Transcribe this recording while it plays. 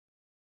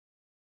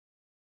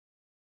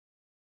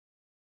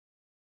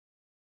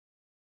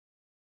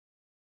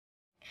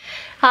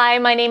Hi,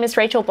 my name is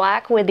Rachel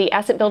Black with the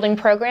Asset Building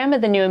Program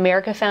of the New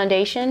America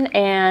Foundation,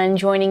 and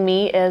joining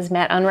me is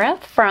Matt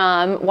Unrath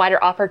from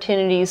Wider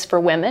Opportunities for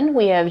Women.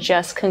 We have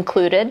just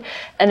concluded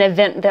an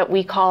event that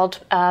we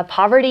called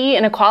Poverty,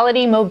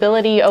 Inequality,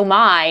 Mobility, Oh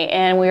My,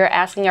 and we are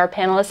asking our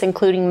panelists,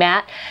 including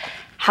Matt,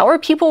 how are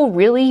people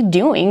really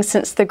doing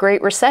since the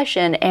Great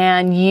Recession?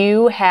 And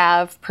you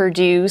have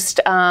produced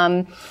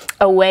a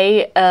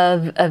way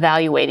of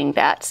evaluating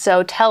that.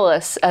 So tell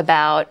us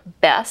about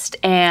BEST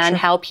and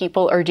how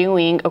people are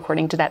doing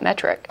according to that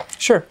metric.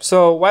 Sure.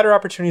 So Wider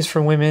Opportunities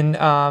for Women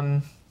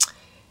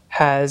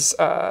has,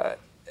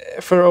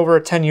 for over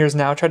 10 years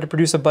now, tried to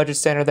produce a budget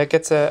standard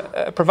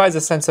that provides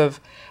a sense of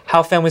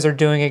how families are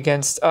doing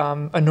against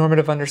a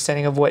normative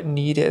understanding of what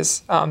need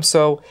is.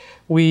 So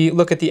we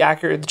look at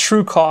the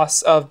true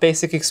costs of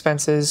basic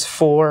expenses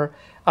for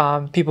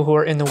people who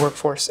are in the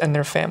workforce and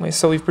their families.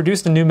 So we've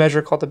produced a new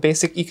measure called the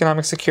Basic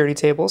Economic Security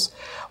Tables,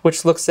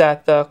 which looks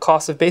at the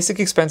cost of basic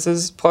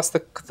expenses plus the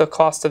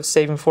cost of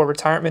saving for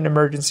retirement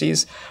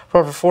emergencies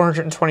for over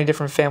 420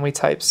 different family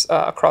types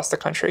across the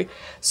country.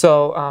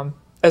 So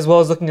as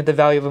well as looking at the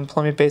value of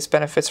employment-based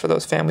benefits for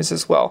those families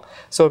as well.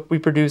 So we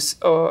produce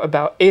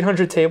about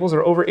 800 tables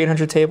or over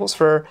 800 tables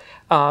for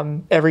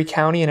every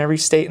county and every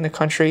state in the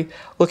country,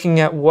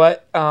 looking at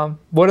what are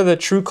the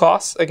true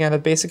costs, again,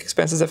 of basic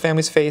expenses that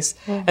families face,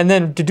 and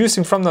then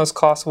deducing from those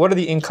costs, what are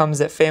the incomes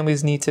that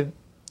families need to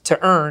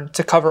earn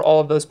to cover all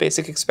of those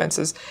basic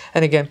expenses,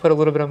 and again, put a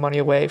little bit of money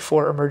away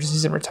for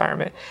emergencies and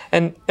retirement.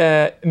 And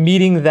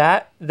meeting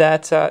that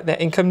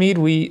income need,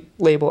 we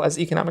label as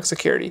economic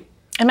security.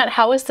 And Matt,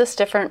 how is this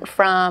different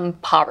from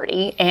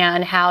poverty,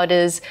 and how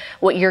does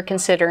what you're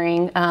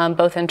considering,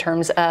 both in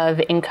terms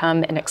of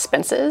income and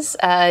expenses,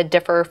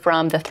 differ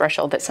from the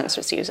threshold that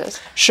census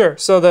uses? Sure.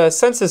 So the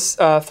census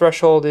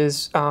threshold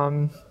is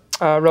a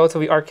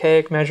relatively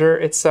archaic measure.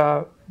 It's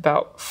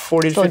about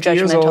 40 to 50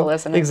 years old.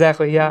 Isn't it?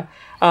 Exactly, yeah.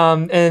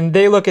 And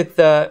they look at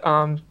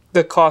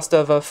the cost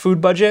of a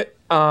food budget,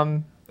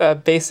 a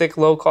basic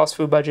low-cost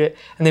food budget,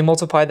 and they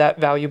multiply that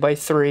value by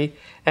 3,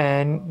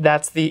 and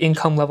that's the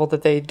income level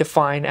that they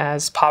define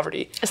as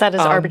poverty. Is that as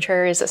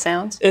arbitrary as it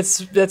sounds?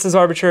 That's as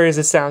arbitrary as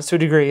it sounds to a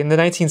degree. In the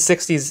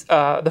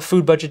 1960s, the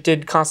food budget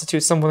did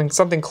constitute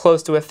something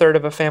close to a third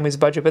of a family's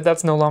budget, but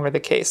that's no longer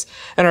the case.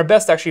 And our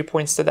BEST actually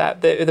points to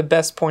that. The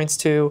BEST points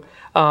to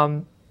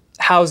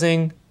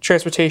housing,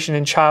 transportation,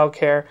 and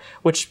childcare,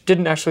 which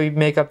didn't actually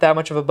make up that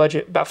much of a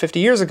budget about 50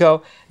 years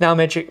ago, now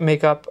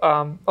make up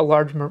a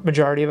large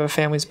majority of a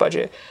family's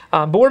budget.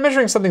 But we're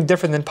measuring something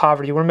different than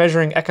poverty. We're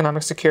measuring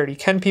economic security.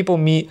 Can people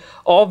meet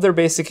all of their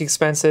basic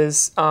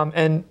expenses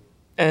and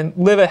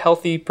live a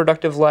healthy,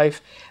 productive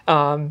life,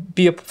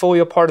 be fully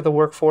a part of the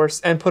workforce,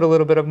 and put a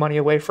little bit of money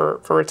away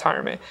for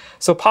retirement?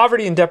 So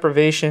poverty and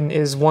deprivation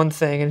is one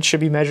thing and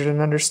should be measured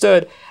and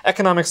understood.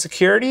 Economic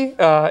security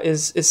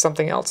is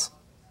something else.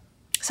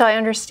 So I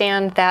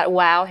understand that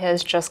WOW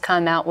has just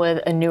come out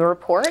with a new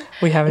report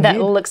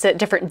that looks at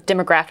different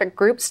demographic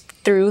groups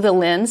through the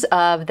lens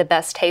of the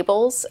BEST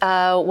tables.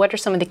 What are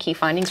some of the key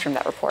findings from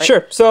that report?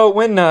 Sure. So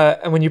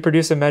when you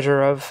produce a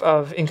measure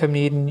of income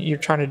need and you're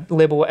trying to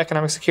label what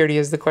economic security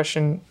is, the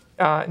question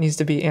needs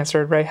to be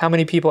answered, right? How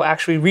many people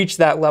actually reach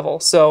that level?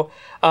 So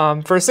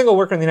for a single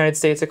worker in the United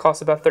States, it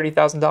costs about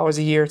 $30,000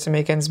 a year to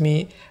make ends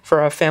meet.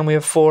 For a family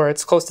of 4,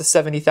 it's close to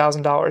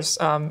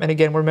 $70,000. And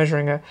again, we're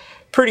measuring a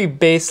pretty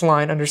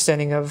baseline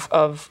understanding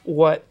of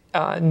what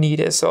need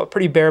is, so a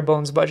pretty bare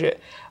bones budget.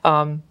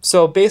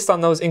 So based on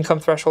those income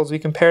thresholds, we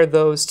compared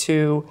those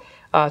to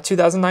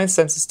 2009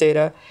 census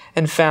data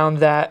and found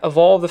that of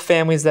all the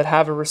families that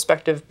have a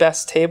respective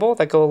BEST table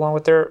that go along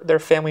with their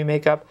family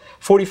makeup,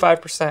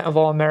 45% of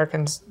all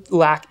Americans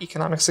lack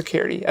economic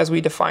security as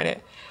we define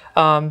it.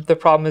 The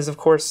problem is, of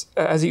course,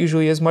 as it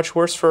usually is, much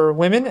worse for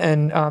women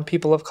and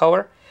people of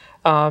color.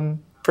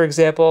 For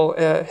example,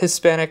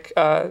 Hispanic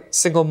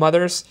single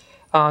mothers,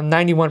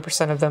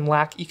 91% of them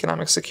lack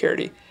economic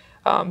security.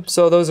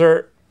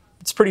 So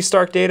it's pretty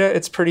stark data.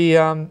 It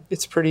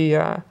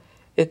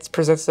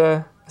presents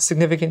a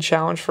significant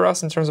challenge for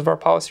us in terms of our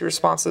policy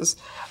responses.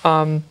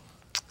 Well,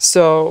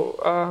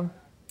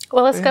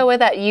 let's go with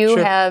that. You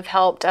have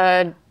helped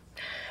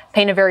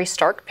paint a very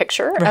stark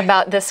picture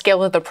about the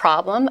scale of the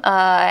problem.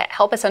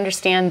 Help us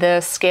understand the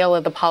scale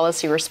of the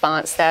policy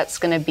response that's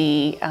going to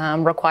be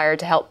required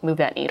to help move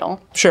that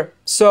needle. Sure.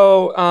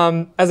 So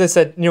as I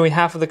said, nearly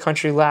half of the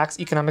country lacks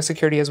economic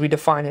security as we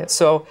define it.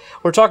 So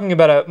we're talking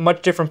about a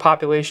much different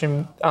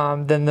population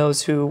than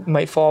those who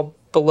might fall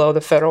below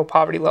the federal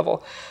poverty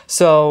level.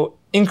 So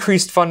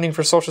increased funding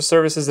for social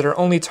services that are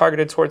only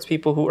targeted towards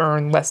people who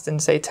earn less than,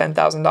 say,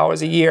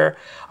 $10,000 a year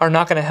are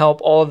not going to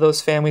help all of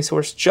those families who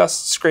are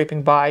just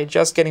scraping by,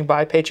 just getting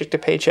by paycheck to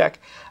paycheck,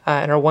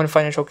 and are one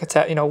financial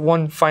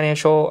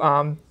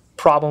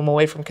problem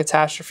away from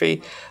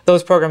catastrophe.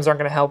 Those programs aren't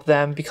going to help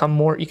them become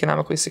more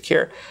economically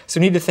secure. So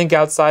we need to think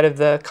outside of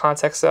the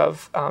context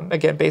of,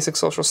 again, basic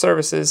social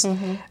services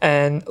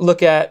and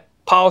look at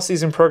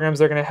policies and programs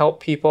that are going to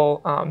help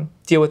people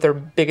deal with their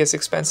biggest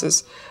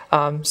expenses.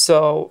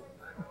 So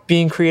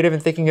being creative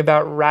and thinking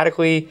about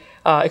radically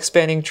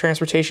expanding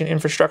transportation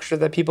infrastructure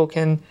that people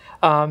can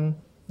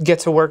get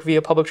to work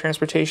via public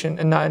transportation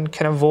and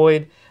can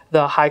avoid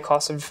the high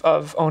cost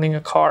of owning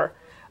a car.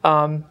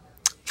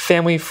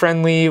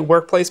 Family-friendly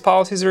workplace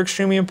policies are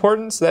extremely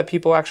important so that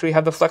people actually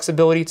have the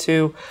flexibility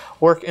to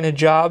work in a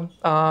job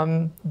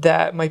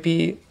that might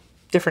be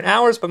different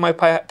hours but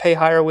might pay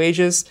higher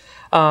wages.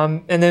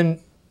 And then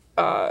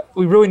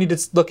we really need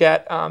to look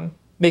at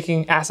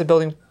making asset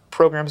building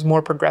programs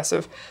more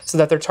progressive so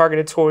that they're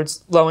targeted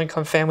towards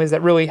low-income families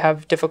that really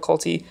have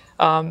difficulty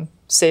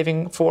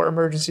saving for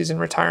emergencies in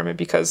retirement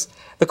because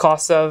the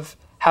costs of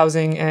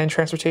housing and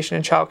transportation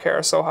and childcare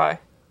are so high.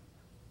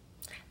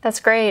 That's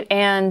great.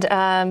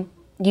 And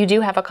you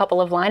do have a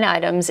couple of line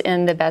items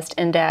in the BEST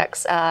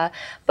index,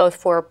 both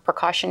for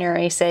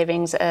precautionary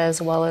savings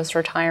as well as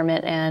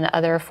retirement and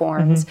other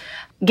forms.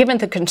 Mm-hmm. Given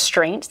the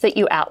constraints that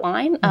you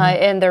outline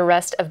in the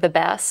rest of the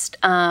BEST,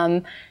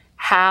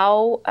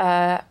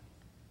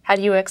 how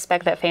do you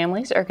expect that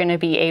families are going to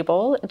be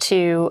able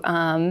to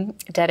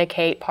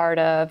dedicate part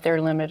of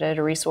their limited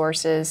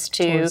resources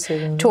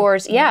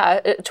towards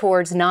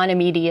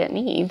non-immediate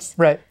needs?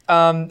 Right.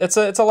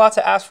 It's a lot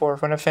to ask for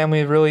when a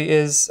family really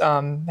is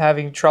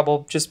having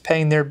trouble just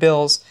paying their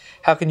bills.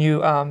 How can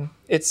you?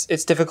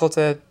 It's difficult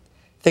to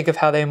think of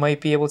how they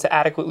might be able to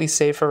adequately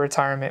save for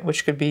retirement,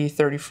 which could be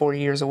 30, 40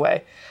 years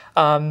away.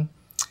 And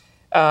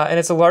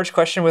it's a large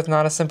question with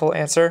not a simple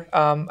answer.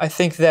 I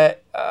think that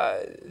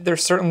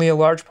there's certainly a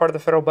large part of the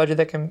federal budget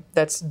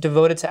that's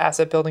devoted to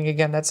asset building.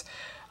 Again, that's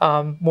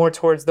more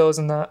towards those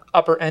in the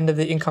upper end of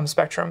the income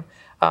spectrum.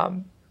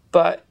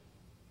 But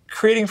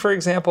creating, for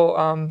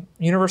example,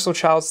 universal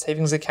child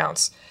savings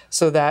accounts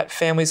so that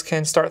families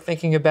can start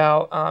thinking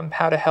about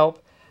how to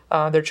help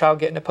their child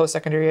get into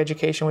post-secondary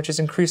education, which is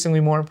increasingly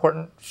more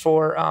important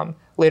for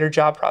later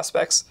job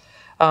prospects,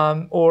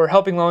 or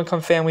helping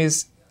low-income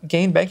families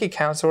gain bank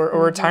accounts or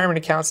retirement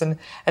accounts and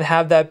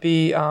have that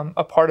be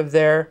a part of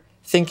their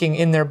thinking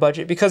in their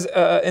budget. Because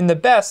in the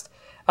BEST,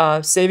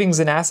 savings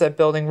and asset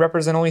building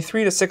represent only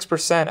 3 to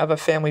 6% of a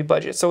family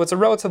budget. So it's a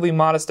relatively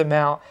modest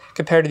amount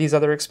compared to these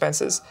other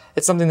expenses.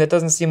 It's something that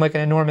doesn't seem like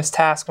an enormous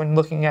task when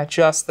looking at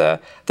just the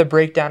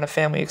breakdown of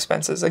family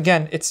expenses.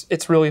 Again,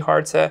 it's really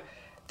hard to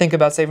think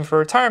about saving for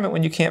retirement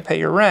when you can't pay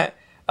your rent.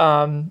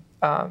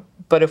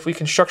 But if we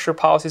can structure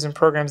policies and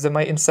programs that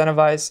might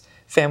incentivize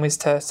families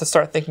to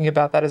start thinking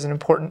about that as an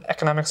important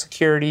economic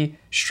security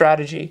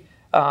strategy,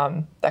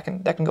 that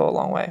can go a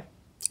long way.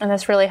 And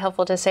that's really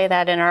helpful to say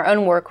that. In our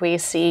own work, we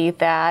see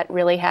that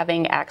really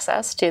having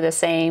access to the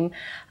same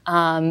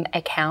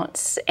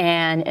accounts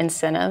and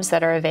incentives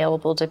that are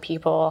available to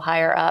people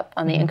higher up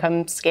on the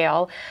income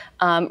scale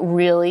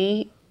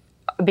really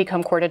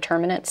become core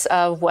determinants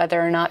of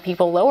whether or not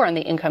people lower on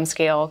the income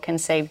scale can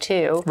save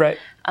too. Right.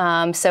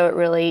 So it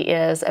really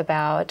is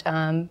about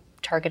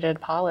targeted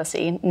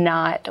policy,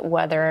 not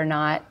whether or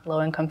not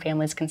low-income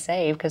families can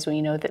save, because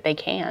we know that they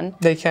can.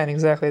 They can,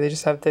 exactly. They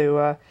just have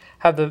to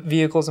have the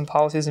vehicles and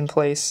policies in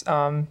place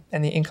and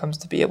the incomes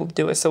to be able to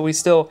do it. So we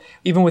still,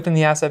 even within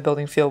the asset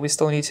building field, we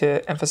still need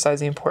to emphasize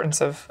the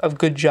importance of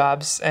good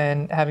jobs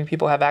and having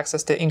people have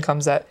access to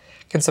incomes that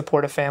can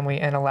support a family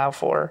and allow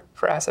for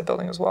asset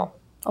building as well.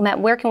 Well, Matt,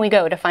 where can we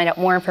go to find out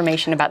more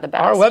information about the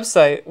BEST? Our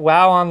website,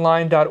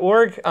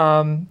 wowonline.org.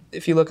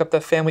 If you look up the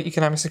Family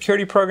Economic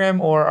Security Program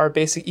or our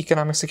Basic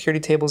Economic Security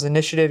Tables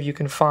Initiative, you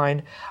can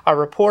find our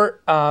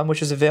report,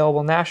 which is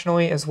available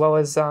nationally, as well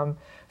as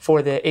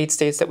for the 8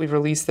 states that we've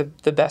released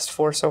the BEST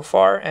for so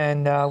far.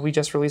 And we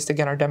just released,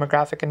 again, our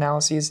demographic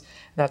analyses.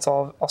 And that's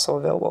all also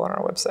available on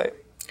our website.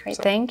 Great,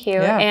 thank you.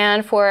 Yeah.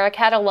 And for a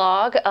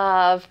catalog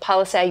of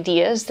policy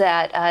ideas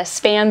that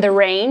span the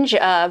range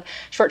of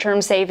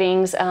short-term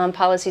savings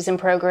policies and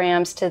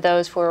programs to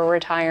those for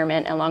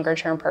retirement and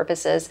longer-term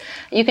purposes,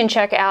 you can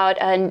check out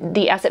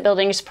the Asset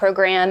Buildings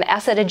Program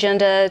Asset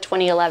Agenda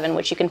 2011,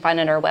 which you can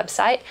find on our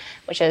website,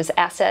 which is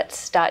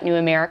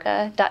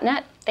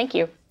assets.newamerica.net. Thank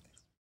you.